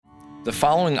The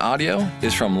following audio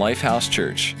is from Lifehouse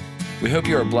Church. We hope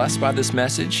you are blessed by this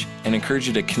message and encourage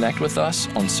you to connect with us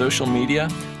on social media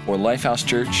or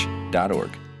lifehousechurch.org.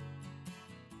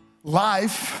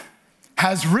 Life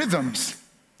has rhythms,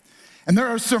 and there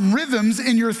are some rhythms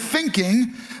in your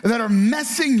thinking that are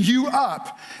messing you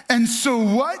up. And so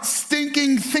what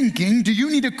stinking thinking do you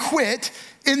need to quit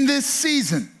in this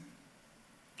season?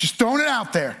 Just throwing it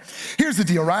out there. Here's the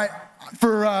deal, right?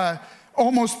 For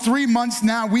almost 3 months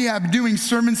now, we have been doing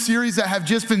sermon series that have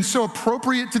just been so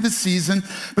appropriate to the season,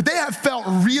 but they have felt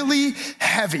really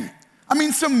heavy. I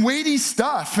mean, some weighty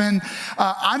stuff, and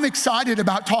I'm excited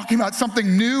about talking about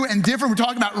something new and different. We're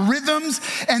talking about rhythms,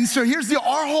 and so here's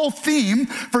our whole theme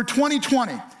for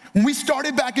 2020. When we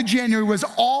started back in January was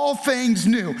all things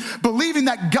new, believing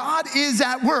that God is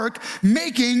at work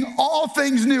making all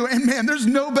things new. And man, there's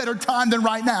no better time than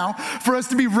right now for us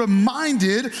to be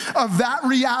reminded of that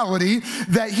reality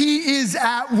that He is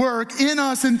at work in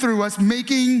us and through us,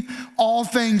 making all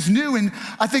things new. And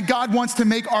I think God wants to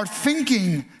make our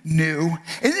thinking new.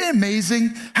 Isn't it amazing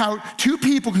how two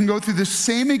people can go through the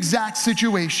same exact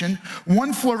situation?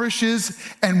 One flourishes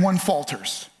and one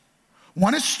falters.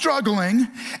 One is struggling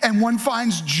and one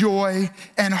finds joy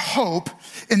and hope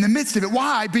in the midst of it.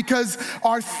 Why? Because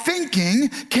our thinking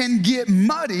can get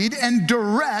muddied and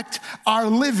direct our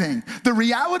living. The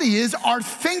reality is our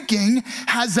thinking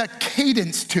has a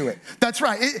cadence to it. That's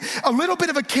right. A little bit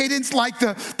of a cadence like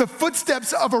the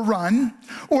footsteps of a run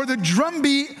or the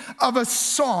drumbeat of a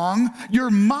song. Your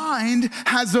mind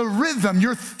has a rhythm.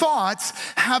 Your thoughts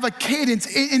have a cadence.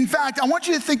 In fact, I want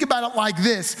you to think about it like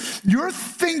this. Your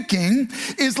thinking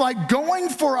is like going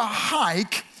for a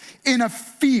hike in a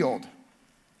field.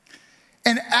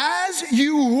 And as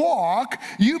you walk,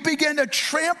 you begin to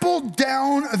trample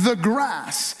down the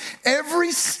grass.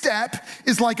 Every step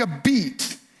is like a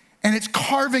beat, and it's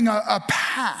carving a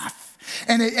path.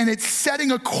 And it's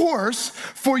setting a course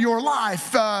for your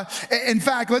life. In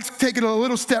fact, let's take it a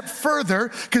little step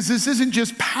further, because this isn't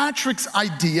just Patrick's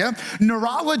idea.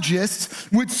 Neurologists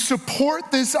would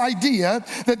support this idea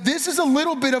that this is a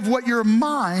little bit of what your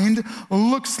mind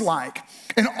looks like.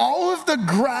 And all of the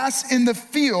grass in the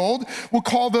field, we'll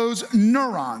call those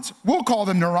neurons. We'll call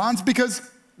them neurons because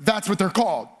that's what they're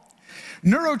called.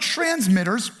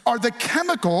 Neurotransmitters are the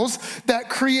chemicals that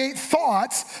create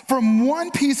thoughts from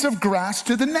one piece of grass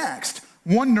to the next,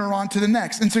 one neuron to the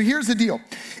next. And so here's the deal.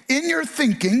 In your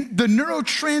thinking, the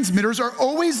neurotransmitters are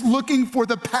always looking for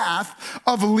the path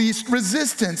of least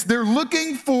resistance. They're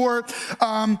looking for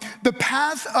the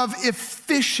path of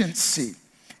efficiency.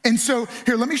 And so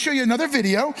here, let me show you another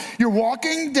video. You're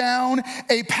walking down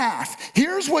a path.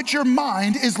 Here's what your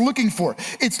mind is looking for.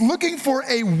 It's looking for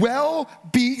a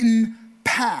well-beaten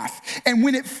path. And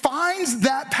when it finds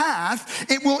that path,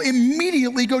 it will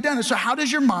immediately go down it. So how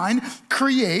does your mind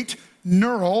create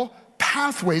neural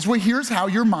pathways? Well, here's how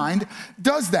your mind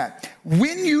does that.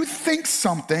 When you think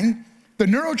something, the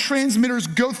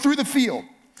neurotransmitters go through the field.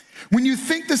 When you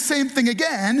think the same thing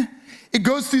again, it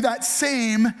goes through that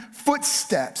same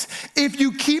footsteps. If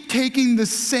you keep taking the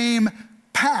same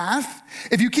path,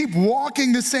 if you keep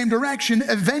walking the same direction,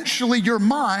 eventually your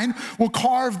mind will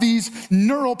carve these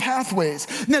neural pathways.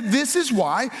 Now, this is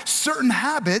why certain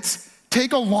habits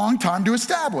take a long time to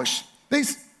establish.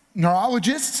 These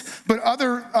neurologists, but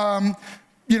other,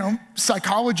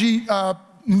 psychology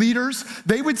leaders,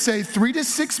 they would say 3 to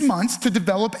 6 months to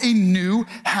develop a new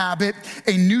habit,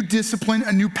 a new discipline,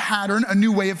 a new pattern, a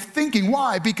new way of thinking.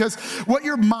 Why? Because what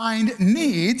your mind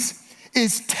needs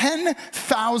is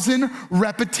 10,000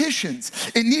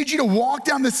 repetitions. It needs you to walk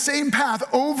down the same path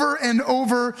over and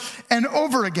over and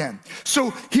over again.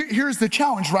 So here's the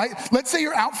challenge, right? Let's say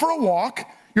you're out for a walk,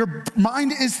 your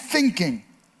mind is thinking,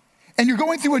 and you're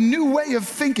going through a new way of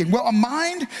thinking. Well, a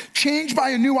mind changed by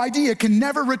a new idea can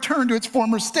never return to its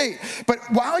former state. But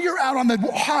while you're out on the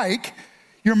hike,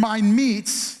 your mind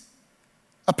meets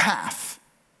a path.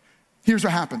 Here's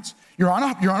what happens. You're on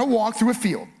a walk through a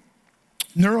field.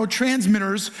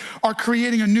 Neurotransmitters are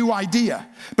creating a new idea,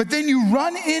 but then you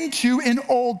run into an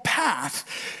old path.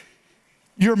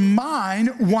 Your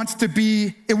mind wants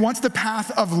the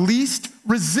path of least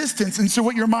resistance. And so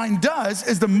what your mind does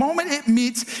is the moment it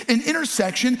meets an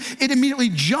intersection, it immediately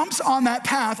jumps on that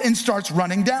path and starts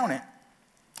running down it.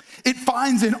 It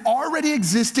finds an already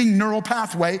existing neural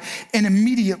pathway and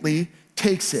immediately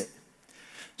takes it.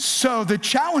 So the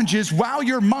challenge is, while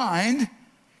your mind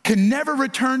can never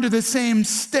return to the same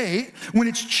state, when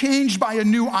it's changed by a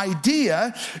new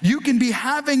idea, you can be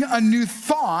having a new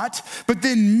thought, but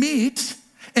then meet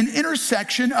an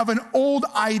intersection of an old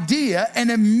idea,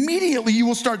 and immediately you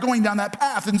will start going down that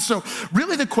path. And so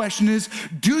really the question is,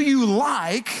 do you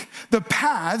like the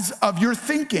paths of your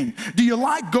thinking? Do you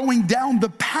like going down the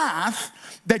path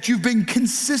that you've been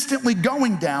consistently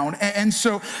going down? And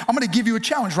so I'm gonna give you a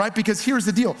challenge, right? Because here's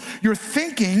the deal. Your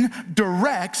thinking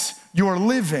directs your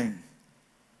living.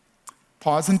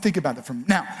 Pause and think about that for a minute.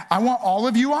 Now, I want all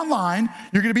of you online,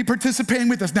 you're gonna be participating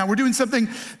with us. Now, we're doing something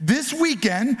this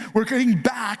weekend. We're getting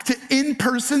back to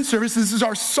in-person service. This is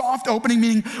our soft opening,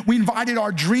 meaning we invited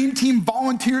our dream team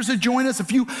volunteers to join us, a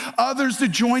few others to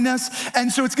join us.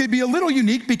 And so it's gonna be a little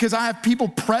unique because I have people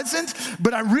present,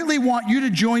 but I really want you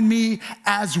to join me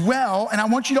as well. And I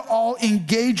want you to all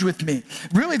engage with me.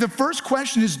 Really, the first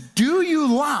question is, do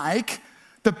you like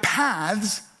the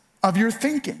paths of your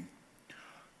thinking?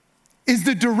 Is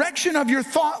the direction of your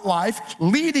thought life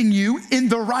leading you in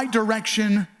the right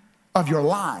direction of your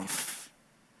life?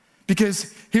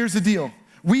 Because here's the deal.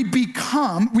 We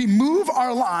move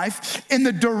our life in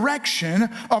the direction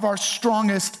of our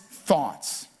strongest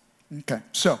thoughts. Okay,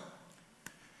 so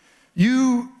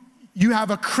you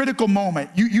have a critical moment.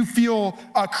 You feel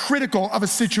critical of a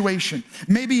situation.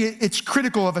 Maybe it's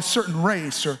critical of a certain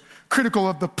race, or critical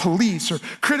of the police, or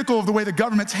critical of the way the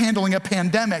government's handling a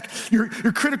pandemic. You're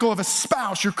critical of a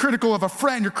spouse, you're critical of a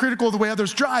friend, you're critical of the way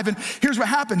others drive. And here's what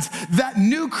happens. That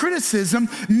new criticism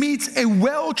meets a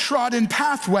well-trodden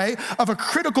pathway of a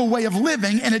critical way of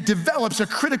living, and it develops a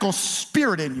critical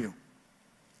spirit in you.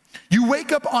 You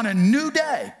wake up on a new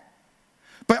day,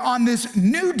 but on this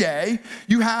new day,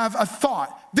 you have a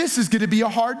thought. This is gonna be a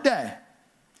hard day.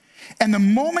 And the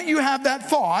moment you have that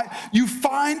thought, you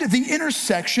find the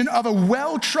intersection of a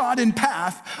well-trodden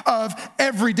path of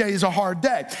every day is a hard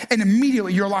day. And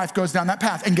immediately your life goes down that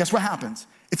path. And guess what happens?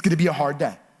 It's gonna be a hard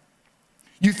day.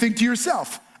 You think to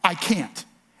yourself, I can't.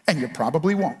 And you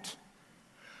probably won't.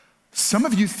 Some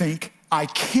of you think, I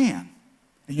can.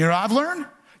 And you know what I've learned?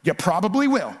 You probably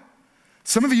will.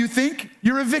 Some of you think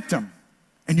you're a victim,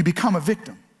 and you become a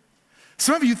victim.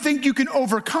 Some of you think you can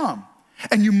overcome,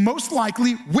 and you most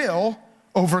likely will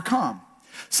overcome.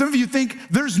 Some of you think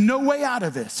there's no way out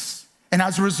of this, and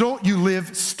as a result, you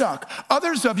live stuck.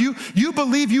 Others of you, you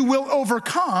believe you will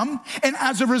overcome, and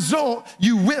as a result,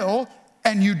 you will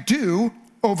and you do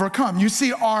overcome. You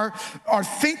see, our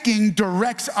thinking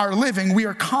directs our living. We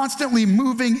are constantly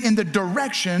moving in the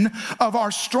direction of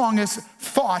our strongest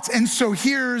thoughts. And so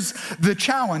here's the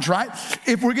challenge, right?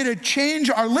 If we're gonna change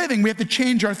our living, we have to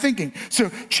change our thinking.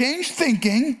 So change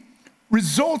thinking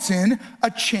results in a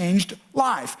changed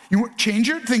life. You change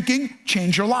your thinking,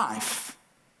 change your life.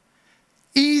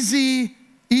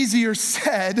 Easier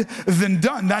said than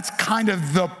done. That's kind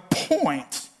of the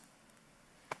point.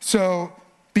 So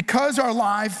because our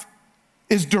life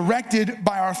is directed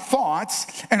by our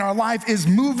thoughts and our life is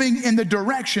moving in the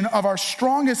direction of our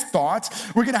strongest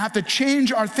thoughts, we're gonna have to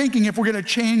change our thinking if we're gonna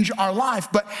change our life.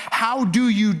 But how do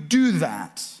you do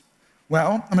that?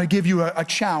 Well, I'm gonna give you a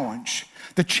challenge.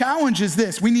 The challenge is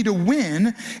this: we need to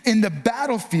win in the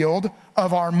battlefield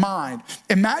of our mind.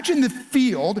 Imagine the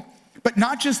field, but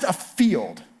not just a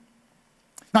field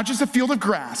of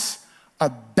grass, a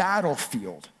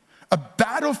battlefield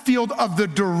of the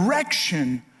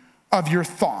direction of your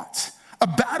thoughts. A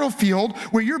battlefield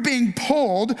where you're being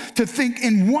pulled to think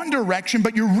in one direction,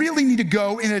 but you really need to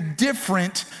go in a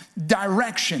different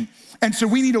direction. And so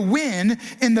we need to win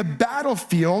in the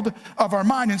battlefield of our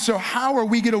mind. And so how are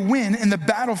we gonna win in the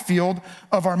battlefield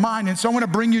of our mind? And so I wanna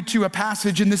bring you to a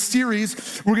passage in this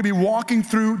series. We're gonna be walking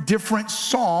through different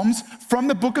Psalms from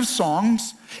the book of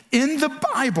Psalms in the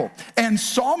Bible. And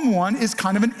Psalm 1 is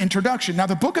kind of an introduction. Now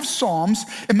the book of Psalms,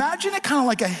 imagine it kind of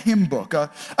like a hymn book,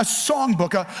 a song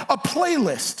book, a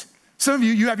playlist. Some of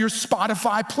you have your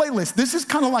Spotify playlist. This is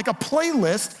kind of like a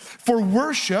playlist for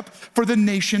worship for the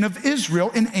nation of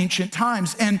Israel in ancient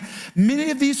times. And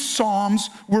many of these Psalms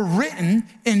were written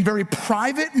in very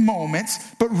private moments,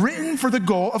 but written for the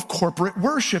goal of corporate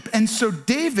worship. And so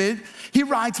David, he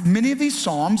writes many of these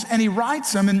Psalms, and he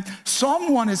writes them, and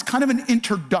Psalm 1 is kind of an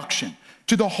introduction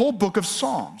to the whole book of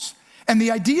Psalms. And the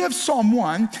idea of Psalm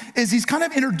 1 is he's kind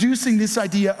of introducing this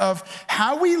idea of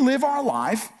how we live our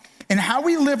life, and how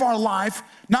we live our life,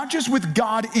 not just with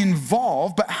God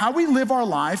involved, but how we live our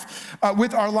life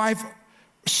with our life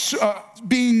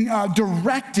being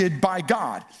directed by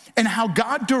God, and how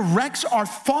God directs our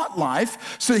thought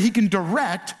life so that he can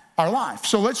direct our life.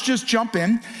 So let's just jump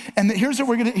in, and here's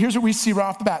what we see right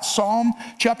off the bat. Psalm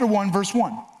chapter 1, verse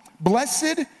 1.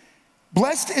 Blessed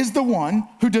is the one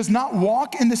who does not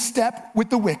walk in the step with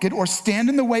the wicked or stand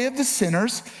in the way of the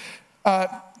sinners.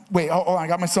 I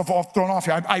got myself all thrown off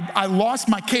here. I lost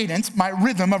my cadence, my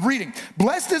rhythm of reading.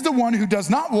 Blessed is the one who does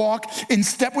not walk in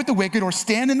step with the wicked or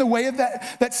stand in the way of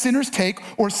that sinners take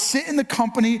or sit in the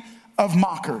company of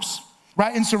mockers.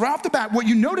 right? And so right off the bat, what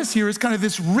you notice here is kind of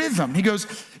this rhythm. He goes,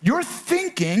 your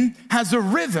thinking has a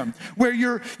rhythm where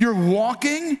you're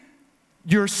walking,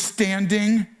 you're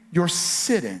standing, you're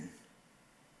sitting.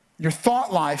 Your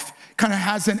thought life kind of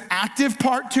has an active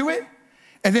part to it,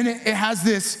 and then it has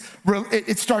this,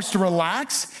 it starts to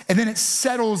relax, and then it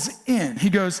settles in. He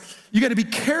goes, you gotta be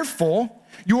careful.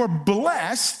 You're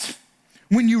blessed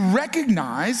when you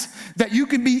recognize that you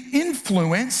can be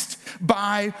influenced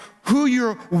by who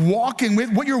you're walking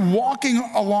with, what you're walking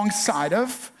alongside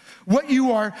of, what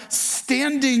you are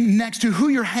standing next to, who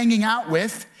you're hanging out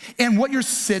with, and what you're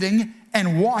sitting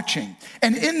and watching.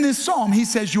 And in this psalm, he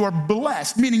says you are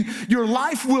blessed, meaning your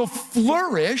life will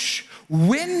flourish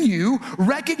when you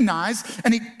recognize,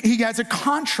 and he has a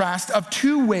contrast of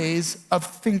two ways of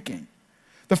thinking.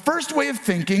 The first way of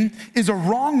thinking is a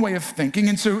wrong way of thinking.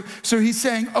 And so he's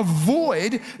saying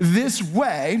avoid this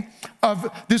way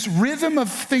of this rhythm of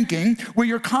thinking where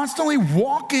you're constantly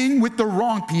walking with the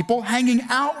wrong people, hanging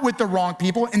out with the wrong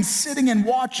people, and sitting and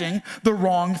watching the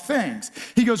wrong things.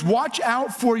 He goes, watch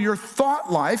out for your thought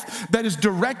life that is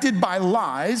directed by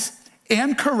lies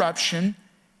and corruption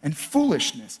and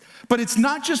foolishness. But it's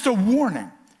not just a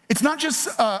warning. It's not just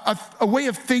a way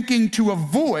of thinking to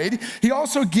avoid. He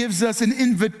also gives us an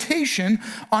invitation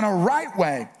on a right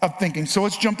way of thinking. So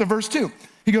let's jump to verse 2.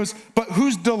 He goes, but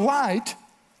whose delight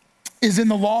is in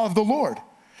the law of the Lord,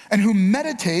 and who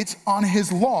meditates on his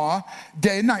law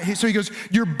day and night. So he goes,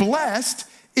 you're blessed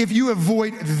if you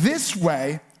avoid this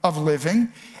way of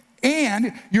living,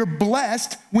 and you're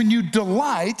blessed when you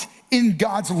delight in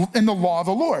the law of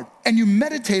the Lord, and you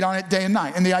meditate on it day and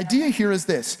night. And the idea here is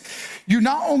this: you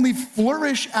not only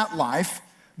flourish at life,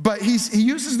 but he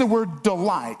uses the word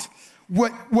delight.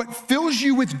 What fills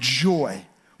you with joy,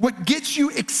 what gets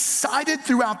you excited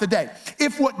throughout the day.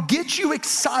 If what gets you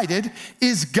excited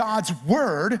is God's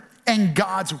word and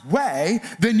God's way,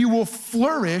 then you will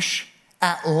flourish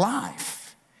at life.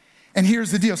 And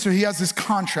here's the deal. So he has this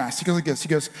contrast. He goes like this. He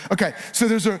goes, okay, so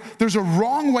there's a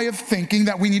wrong way of thinking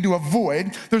that we need to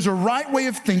avoid. There's a right way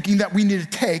of thinking that we need to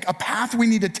take, a path we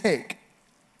need to take.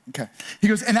 Okay. He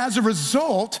goes, and as a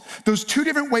result, those two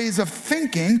different ways of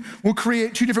thinking will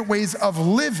create two different ways of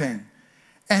living.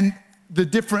 And the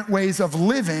different ways of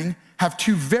living have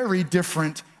two very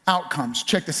different outcomes.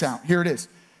 Check this out. Here it is.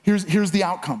 Here's the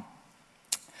outcome.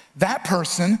 That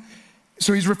person,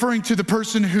 so he's referring to the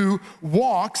person who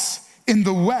walks in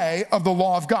the way of the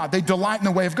law of God. They delight in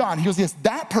the way of God. And he goes, yes,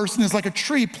 that person is like a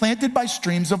tree planted by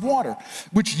streams of water,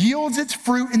 which yields its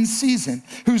fruit in season,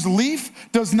 whose leaf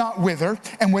does not wither,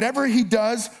 and whatever he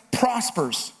does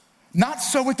prospers. Not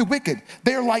so with the wicked.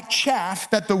 They are like chaff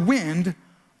that the wind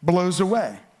blows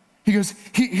away. He goes,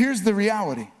 here's the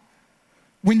reality.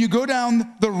 When you go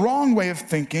down the wrong way of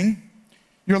thinking,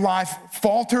 your life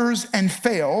falters and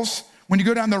fails. When you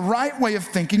go down the right way of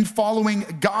thinking, following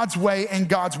God's way and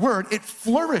God's word, it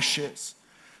flourishes.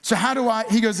 So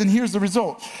he goes, and here's the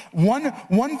result.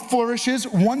 One flourishes,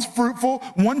 one's fruitful,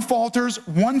 one falters,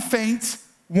 one faints,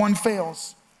 one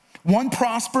fails. One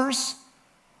prospers,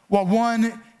 while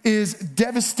one is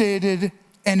devastated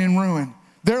and in ruin.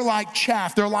 They're like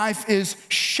chaff. Their life is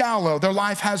shallow. Their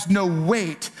life has no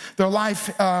weight. Their life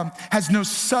has no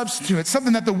substance to it,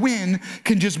 something that the wind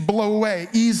can just blow away,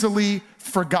 easily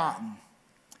forgotten.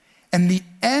 And the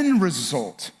end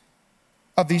result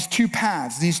of these two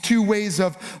paths, these two ways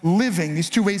of living, these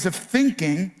two ways of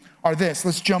thinking are this.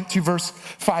 Let's jump to verse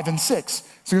 5 and 6.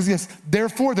 So it says,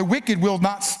 therefore the wicked will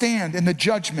not stand in the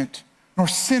judgment, nor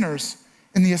sinners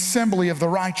in the assembly of the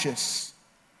righteous.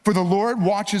 For the Lord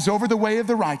watches over the way of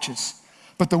the righteous,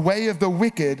 but the way of the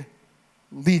wicked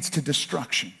leads to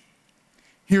destruction.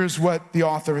 Here's what the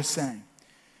author is saying.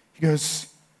 He goes,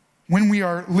 when we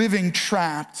are living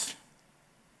trapped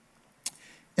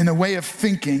in a way of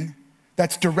thinking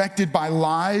that's directed by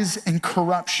lies and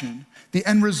corruption, the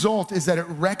end result is that it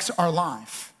wrecks our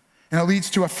life and it leads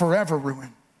to a forever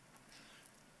ruin.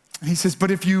 And he says,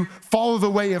 but if you follow the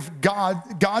way of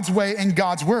God, God's way and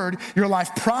God's word, your life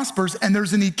prospers and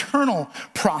there's an eternal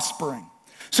prospering.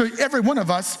 So every one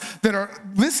of us that are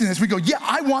listening to this, we go, yeah,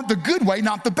 I want the good way,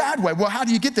 not the bad way. Well, how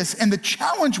do you get this? And the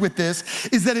challenge with this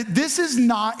is that this is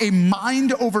not a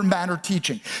mind over matter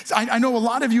teaching. So I know a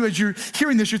lot of you, as you're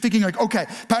hearing this, you're thinking like, okay,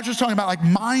 Patrick's talking about like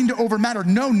mind over matter.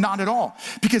 No, not at all.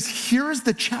 Because here's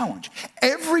the challenge.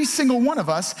 Every single one of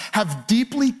us have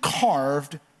deeply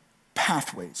carved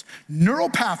pathways, neural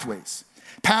pathways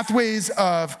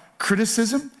of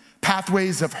criticism,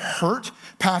 pathways of hurt,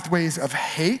 pathways of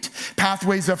hate,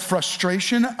 pathways of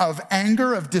frustration, of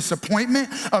anger, of disappointment,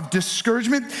 of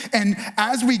discouragement. And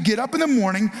as we get up in the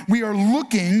morning, we are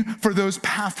looking for those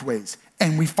pathways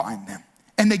and we find them.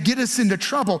 and they get us into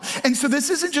trouble. And so this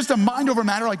isn't just a mind over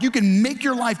matter, like you can make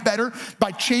your life better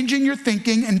by changing your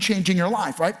thinking and changing your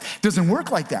life, right? It doesn't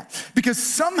work like that.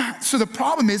 So the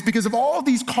problem is, because of all of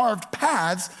these carved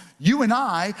paths, you and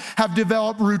I have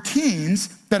developed routines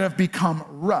that have become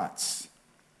ruts,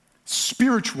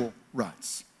 spiritual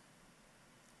ruts,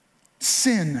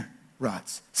 sin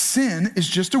ruts. Sin is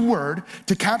just a word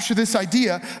to capture this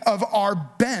idea of our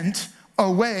bent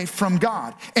away from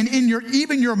God. And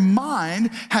even your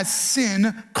mind has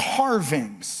sin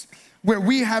carvings, where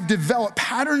we have developed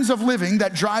patterns of living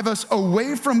that drive us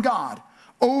away from God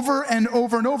over and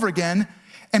over and over again.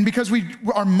 And because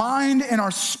our mind and our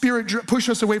spirit push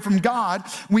us away from God,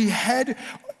 we head,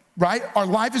 right? Our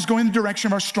life is going in the direction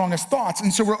of our strongest thoughts.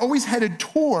 And so we're always headed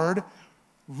toward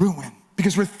ruin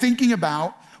because we're thinking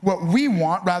about what we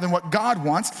want rather than what God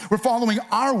wants. We're following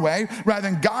our way rather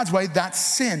than God's way. That's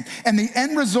sin. And the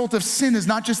end result of sin is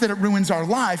not just that it ruins our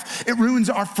life, it ruins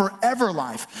our forever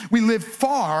life. We live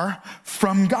far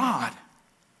from God,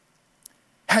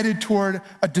 headed toward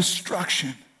a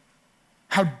destruction.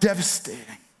 How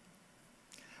devastating.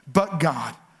 But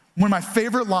God. One of my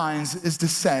favorite lines is to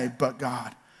say, but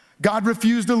God. God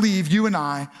refused to leave you and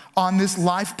I on this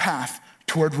life path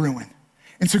toward ruin.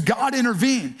 And so God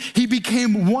intervened. He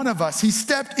became one of us. He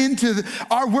stepped into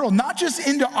our world, not just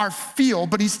into our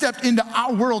field, but he stepped into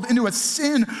our world, into a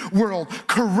sin world,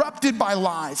 corrupted by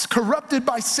lies, corrupted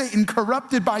by Satan,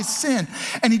 corrupted by sin.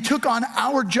 And he took on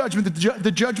our judgment,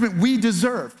 the judgment we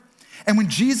deserved. And when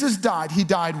Jesus died, he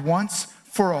died once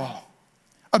for all,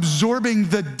 absorbing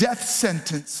the death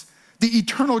sentence, the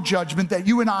eternal judgment that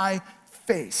you and I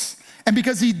face. And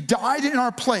because he died in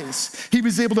our place, he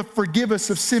was able to forgive us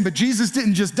of sin. But Jesus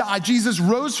didn't just die. Jesus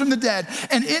rose from the dead.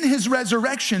 And in his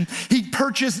resurrection, he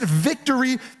purchased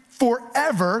victory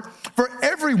forever for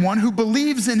everyone who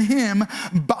believes in him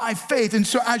by faith. And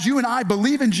so as you and I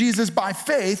believe in Jesus by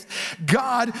faith,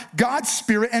 God's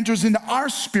spirit enters into our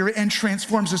spirit and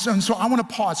transforms us. And so I want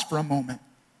to pause for a moment.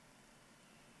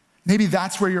 Maybe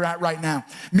that's where you're at right now.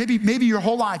 Maybe your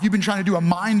whole life you've been trying to do a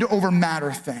mind over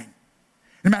matter thing.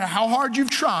 No matter how hard you've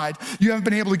tried, you haven't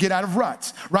been able to get out of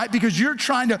ruts, right? Because you're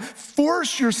trying to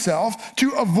force yourself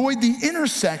to avoid the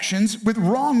intersections with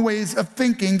wrong ways of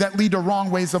thinking that lead to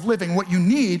wrong ways of living. What you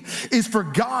need is for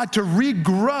God to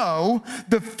regrow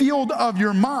the field of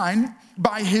your mind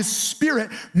by his spirit,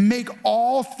 make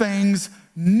all things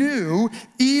new,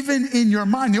 even in your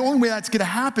mind. The only way that's going to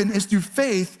happen is through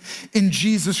faith in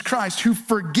Jesus Christ, who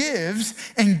forgives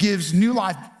and gives new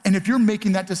life. And if you're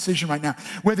making that decision right now,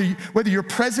 whether you're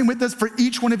present with us, for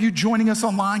each one of you joining us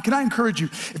online, can I encourage you,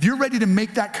 if you're ready to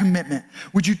make that commitment,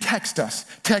 would you text us?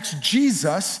 Text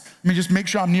Jesus. Let me just make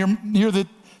sure I'm near the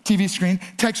TV screen.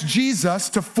 Text Jesus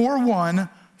to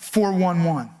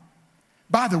 41411.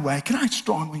 By the way, can I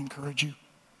strongly encourage you?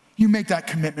 You make that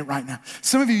commitment right now.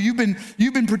 Some of you,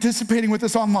 you've been participating with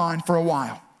us online for a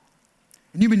while,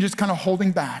 and you've been just kind of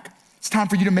holding back. It's time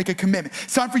for you to make a commitment.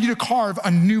 It's time for you to carve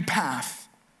a new path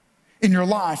in your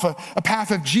life, a path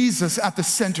of Jesus at the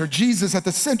center, Jesus at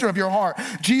the center of your heart,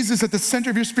 Jesus at the center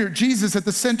of your spirit, Jesus at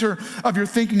the center of your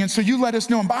thinking. And so you let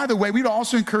us know. And by the way, we'd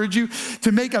also encourage you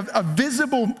to make a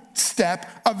visible step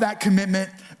of that commitment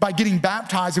by getting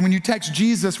baptized. And when you text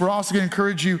Jesus, we're also going to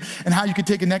encourage you in how you can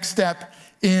take a next step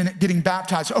in getting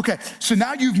baptized. Okay, so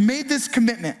now you've made this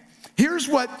commitment. Here's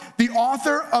what the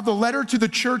author of the letter to the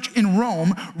church in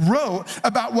Rome wrote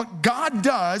about what God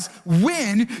does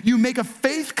when you make a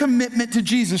faith commitment to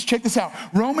Jesus. Check this out.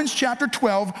 Romans chapter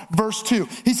 12, verse 2.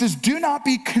 He says, do not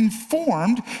be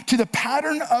conformed to the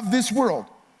pattern of this world.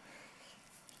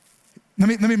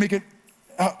 Let me make it,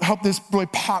 help this really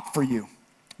pop for you.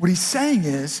 What he's saying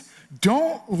is,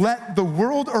 don't let the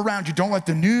world around you, don't let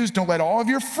the news, don't let all of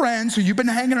your friends who you've been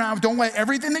hanging around with, don't let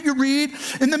everything that you read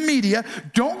in the media,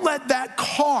 don't let that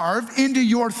carve into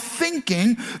your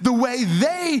thinking the way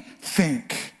they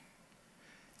think.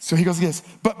 So he goes like this,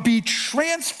 but be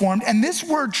transformed. And this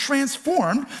word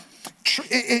transformed,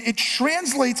 it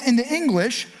translates into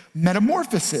English,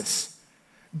 metamorphosis.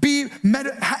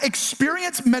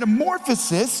 Experience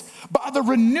metamorphosis by the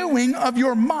renewing of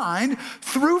your mind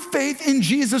through faith in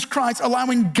Jesus Christ,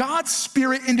 allowing God's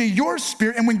spirit into your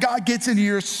spirit. And when God gets into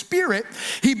your spirit,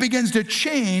 he begins to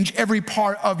change every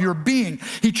part of your being.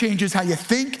 He changes how you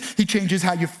think. He changes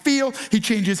how you feel. He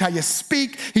changes how you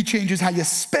speak. He changes how you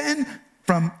spend,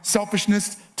 from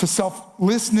selfishness to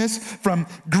selflessness, from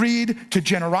greed to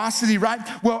generosity, right?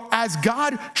 Well, as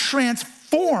God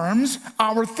transforms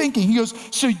our thinking, he goes,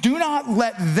 so do not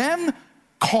let them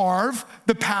carve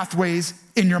the pathways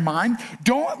in your mind.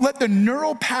 Don't let the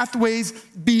neural pathways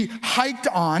be hiked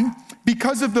on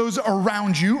because of those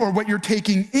around you or what you're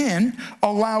taking in.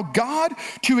 Allow God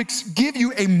to give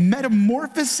you a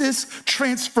metamorphosis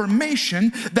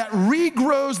transformation that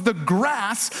regrows the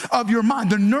grass of your mind,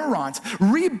 the neurons,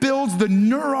 rebuilds the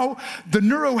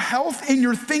neuro health in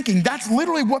your thinking. That's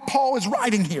literally what Paul is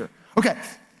writing here. Okay,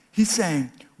 he's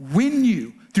saying, when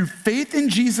you, through faith in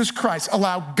Jesus Christ,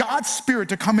 allow God's Spirit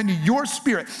to come into your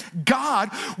spirit, God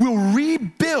will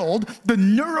rebuild the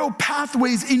neural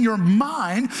pathways in your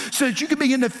mind so that you can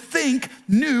begin to think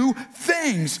new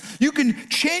things. You can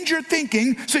change your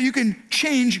thinking so you can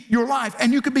change your life,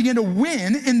 and you can begin to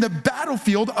win in the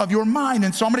battlefield of your mind.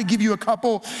 And so I'm gonna give you a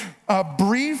couple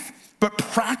brief but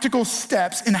practical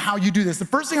steps in how you do this. The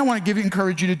first thing I wanna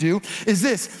encourage you to do is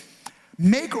this: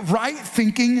 make right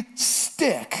thinking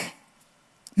stick.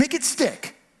 Make it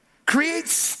stick. Create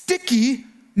sticky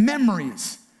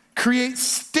memories. Create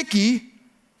sticky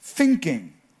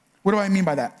thinking. What do I mean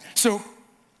by that? So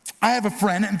I have a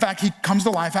friend, in fact, he comes to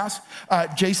Lifehouse,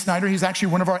 Jay Snyder. He's actually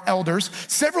one of our elders.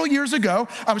 Several years ago,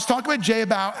 I was talking with Jay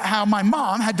about how my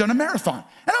mom had done a marathon.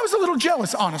 And I was a little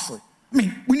jealous, honestly. I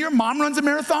mean, when your mom runs a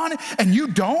marathon and you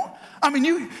don't, I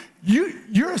mean,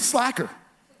 you're a slacker.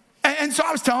 And so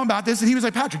I was telling him about this, and he was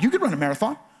like, Patrick, you could run a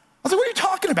marathon. I was like, what are you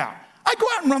talking about? I go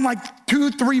out and run like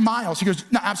 2-3 miles. He goes,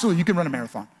 no, absolutely, you can run a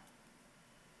marathon.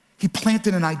 He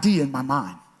planted an idea in my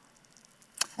mind.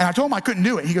 And I told him I couldn't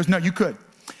do it. He goes, no, you could.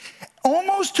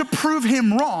 Almost to prove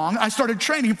him wrong, I started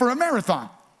training for a marathon.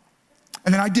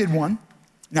 And then I did one.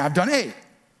 Now I've done 8.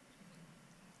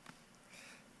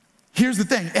 Here's the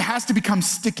thing, it has to become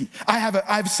sticky. I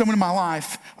have someone in my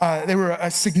life, they were a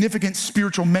significant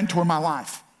spiritual mentor in my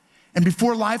life. And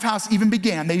before Lifehouse even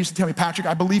began, they used to tell me, Patrick,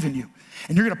 I believe in you.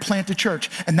 And you're gonna plant a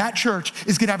church. And that church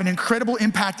is gonna have an incredible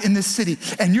impact in this city.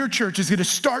 And your church is gonna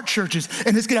start churches.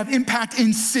 And it's gonna have impact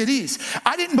in cities.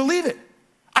 I didn't believe it.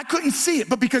 I couldn't see it.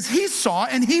 But because he saw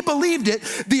and he believed it,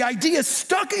 the idea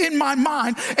stuck in my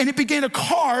mind and it began to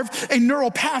carve a neural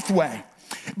pathway.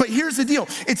 But here's the deal.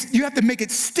 You have to make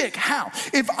it stick. How?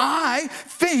 If I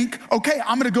think, okay,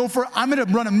 I'm gonna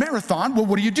run a marathon, well,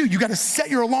 what do? You gotta set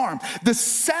your alarm. The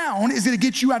sound is gonna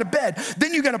get you out of bed.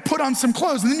 Then you gotta put on some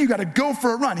clothes and then you gotta go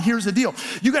for a run. Here's the deal.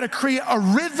 You gotta create a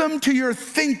rhythm to your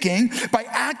thinking by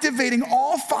activating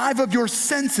all 5 of your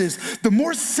senses. The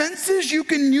more senses you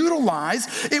can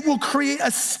utilize, it will create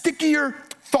a stickier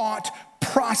thought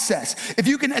process. If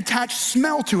you can attach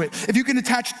smell to it, if you can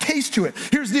attach taste to it.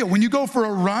 Here's the deal. When you go for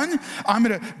a run, I'm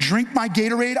gonna drink my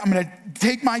Gatorade, I'm gonna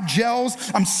take my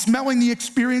gels, I'm smelling the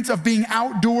experience of being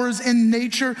outdoors in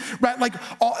nature, right? Like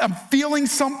I'm feeling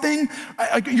something,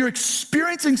 you're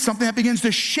experiencing something that begins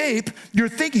to shape your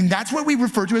thinking. That's what we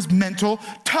refer to as mental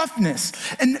toughness.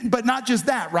 But not just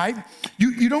that, right?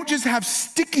 You don't just have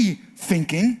sticky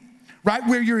thinking, right?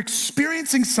 Where you're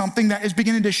experiencing something that is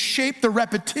beginning to shape the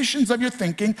repetitions of your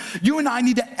thinking. You and I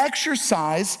need to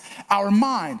exercise our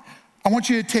mind. I want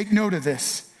you to take note of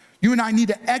this. You and I need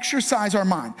to exercise our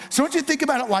mind. So I want you to think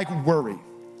about it like worry.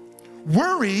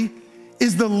 Worry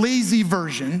is the lazy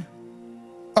version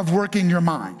of working your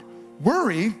mind.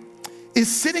 Worry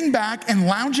is sitting back and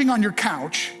lounging on your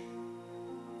couch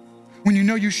when you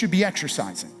know you should be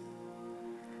exercising.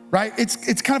 Right?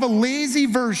 It's kind of a lazy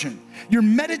version. You're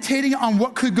meditating on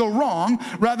what could go wrong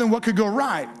rather than what could go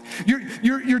right.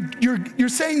 You're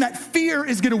saying that fear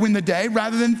is gonna win the day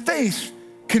rather than faith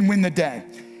can win the day.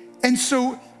 And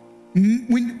so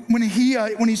when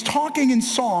he's talking in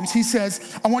Psalms, he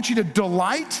says, I want you to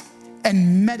delight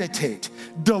and meditate.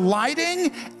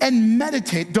 Delighting and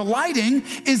meditate. Delighting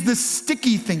is the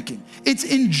sticky thinking. It's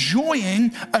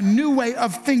enjoying a new way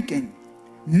of thinking.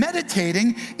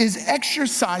 Meditating is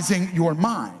exercising your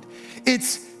mind.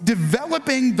 It's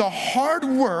developing the hard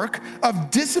work of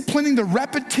disciplining the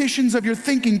repetitions of your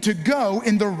thinking to go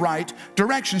in the right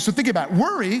direction. So think about it.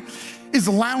 Worry is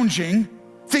lounging,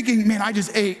 thinking, man, I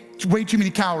just ate way too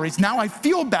many calories. Now I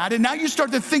feel bad. And now you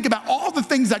start to think about all the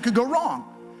things that could go wrong.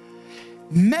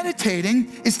 Meditating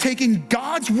is taking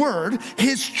God's word,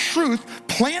 his truth,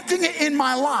 planting it in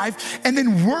my life, and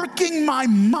then working my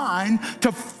mind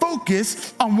to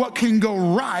focus on what can go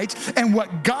right and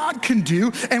what God can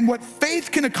do and what faith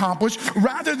can accomplish,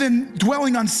 rather than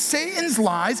dwelling on Satan's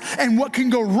lies and what can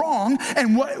go wrong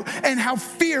and how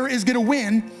fear is gonna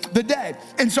win the day.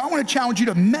 And so I wanna challenge you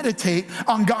to meditate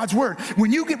on God's word.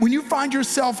 When you find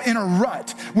yourself in a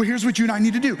rut, well, here's what you and I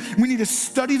need to do. We need to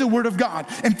study the word of God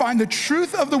and find the truth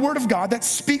of the word of God that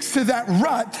speaks to that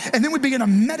rut, and then we begin to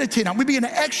meditate on it. We begin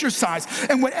begin to exercise.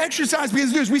 And what exercise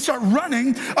begins to do is we start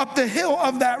running up the hill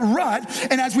of that rut.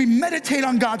 And as we meditate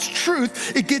on God's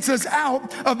truth, it gets us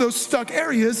out of those stuck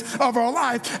areas of our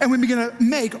life, and we begin to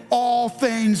make all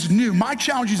things new. My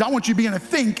challenge is I want you to begin to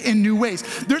think in new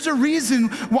ways. There's a reason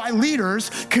why leaders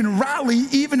can rally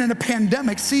even in a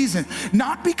pandemic season.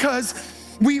 Not because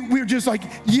we're just like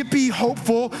yippee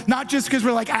hopeful, not just because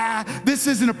we're like, this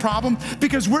isn't a problem,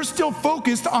 because we're still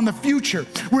focused on the future.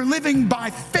 We're living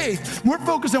by faith. We're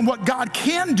focused on what God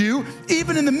can do,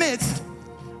 even in the midst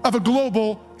of a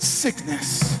global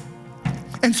sickness.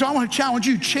 And so I want to challenge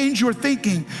you, change your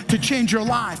thinking to change your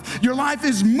life. Your life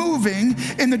is moving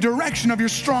in the direction of your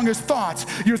strongest thoughts.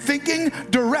 Your thinking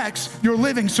directs your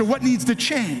living. So what needs to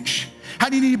change? How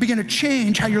do you need to begin to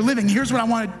change how you're living? Here's what I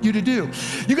want you to do.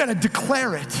 You got to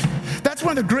declare it. That's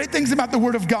one of the great things about the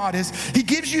Word of God is He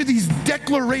gives you these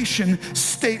declaration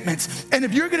statements. And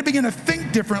if you're going to begin to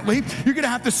think differently, you're going to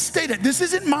have to state it. This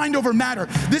isn't mind over matter.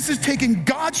 This is taking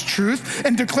God's truth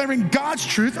and declaring God's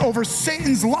truth over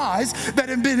Satan's lies that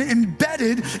have been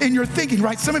embedded in your thinking,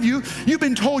 right? Some of you, you've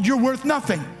been told you're worth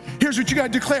nothing. Here's what you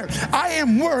got to declare. I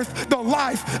am worth the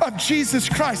life of Jesus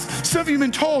Christ. Some of you have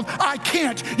been told, I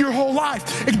can't your whole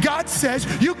life. And God says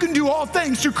you can do all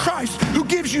things through Christ who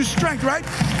gives you strength, right?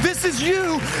 This is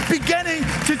you beginning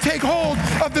to take hold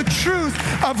of the truth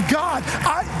of God.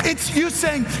 It's you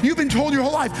saying you've been told your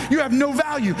whole life you have no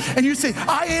value. And you say,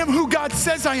 I am who God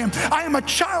says I am. I am a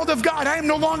child of God. I am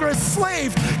no longer a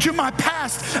slave to my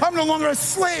past. I'm no longer a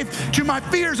slave to my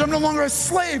fears. I'm no longer a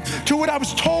slave to what I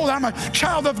was told. I'm a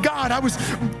child of God. I was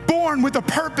born with a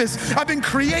purpose. I've been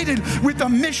created with a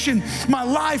mission. My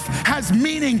life has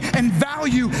meaning and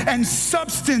value and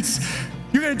substance.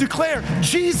 You're going to declare,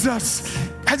 Jesus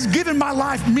has given my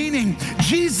life meaning.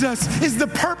 Jesus is the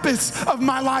purpose of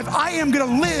my life. I am going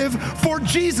to live for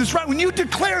Jesus, right? When you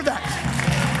declare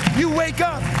that, you wake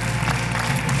up.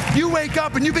 You wake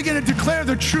up and you begin to declare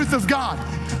the truth of God.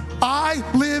 I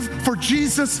live for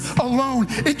Jesus alone.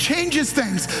 It changes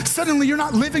things. Suddenly you're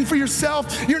not living for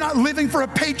yourself. You're not living for a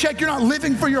paycheck. You're not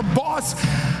living for your boss.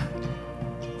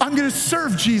 I'm going to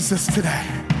serve Jesus today.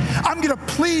 I'm going to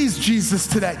please Jesus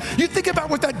today. You think about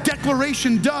what that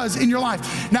declaration does in your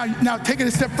life. Now take it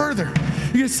a step further.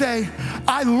 You're going to say,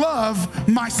 I love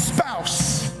my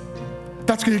spouse.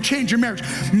 That's going to change your marriage.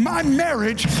 My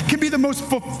marriage can be the most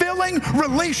fulfilling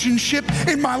relationship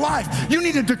in my life. You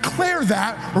need to declare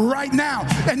that right now.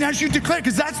 And as you declare,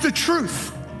 because that's the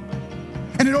truth,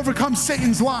 and it overcomes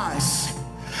Satan's lies.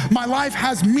 My life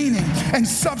has meaning and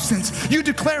substance. You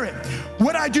declare it.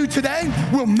 What I do today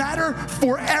will matter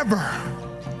forever.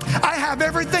 I have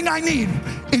everything I need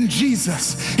in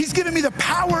Jesus. He's given me the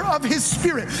power of His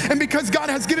Spirit. And because God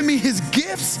has given me His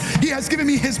gifts, He has given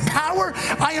me His power,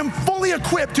 I am fully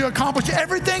equipped to accomplish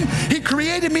everything He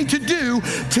created me to do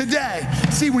today.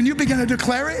 See, when you begin to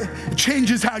declare it, it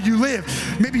changes how you live.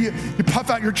 Maybe you puff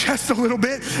out your chest a little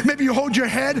bit. Maybe you hold your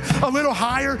head a little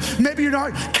higher. Maybe you're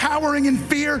not cowering in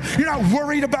fear. You're not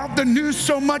worried about the news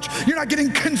so much. You're not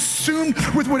getting consumed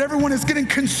with what everyone is getting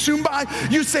consumed by.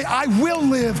 You say, I will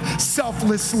live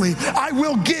selflessly. I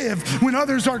will give when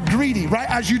others are greedy, right?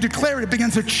 As you declare it, it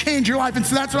begins to change your life. And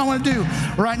so that's what I want to do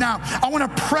right now. I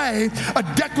want to pray a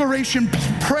declaration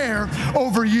prayer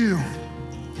over you.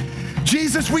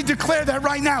 Jesus, we declare that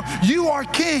right now. You are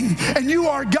King and you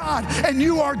are God and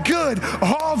you are good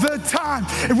all the time.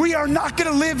 And we are not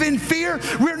going to live in fear.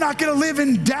 We're not going to live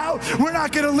in doubt. We're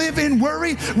not going to live in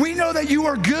worry. We know that you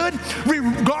are good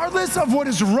regardless of what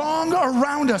is wrong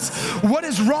around us. What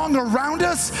is wrong around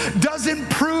us doesn't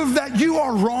prove that you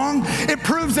are wrong. It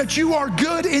proves that you are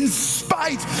good in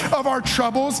spite of our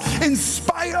troubles, in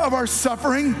spite of our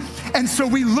suffering. And so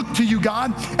we look to you,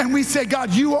 God, and we say,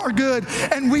 God, you are good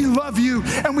and we love you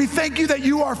and we thank you that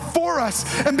you are for us.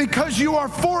 And because you are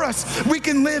for us, we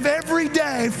can live every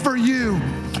day for you.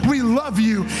 We love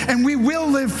you and we will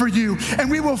live for you and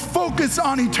we will focus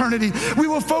on eternity. We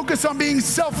will focus on being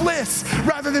selfless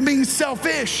rather than being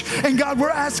selfish. And God, we're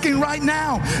asking right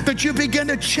now that you begin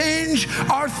to change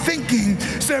our thinking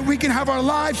so that we can have our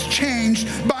lives changed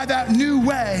by that new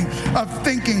way of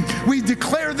thinking. We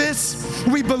declare this,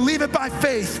 we believe it by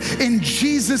faith in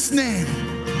Jesus' name.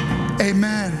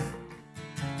 Amen.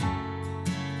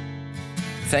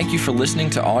 Thank you for listening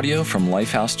to audio from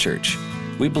Lifehouse Church.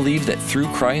 We believe that through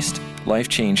Christ, life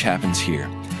change happens here.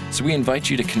 So we invite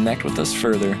you to connect with us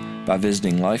further by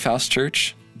visiting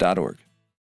lifehousechurch.org.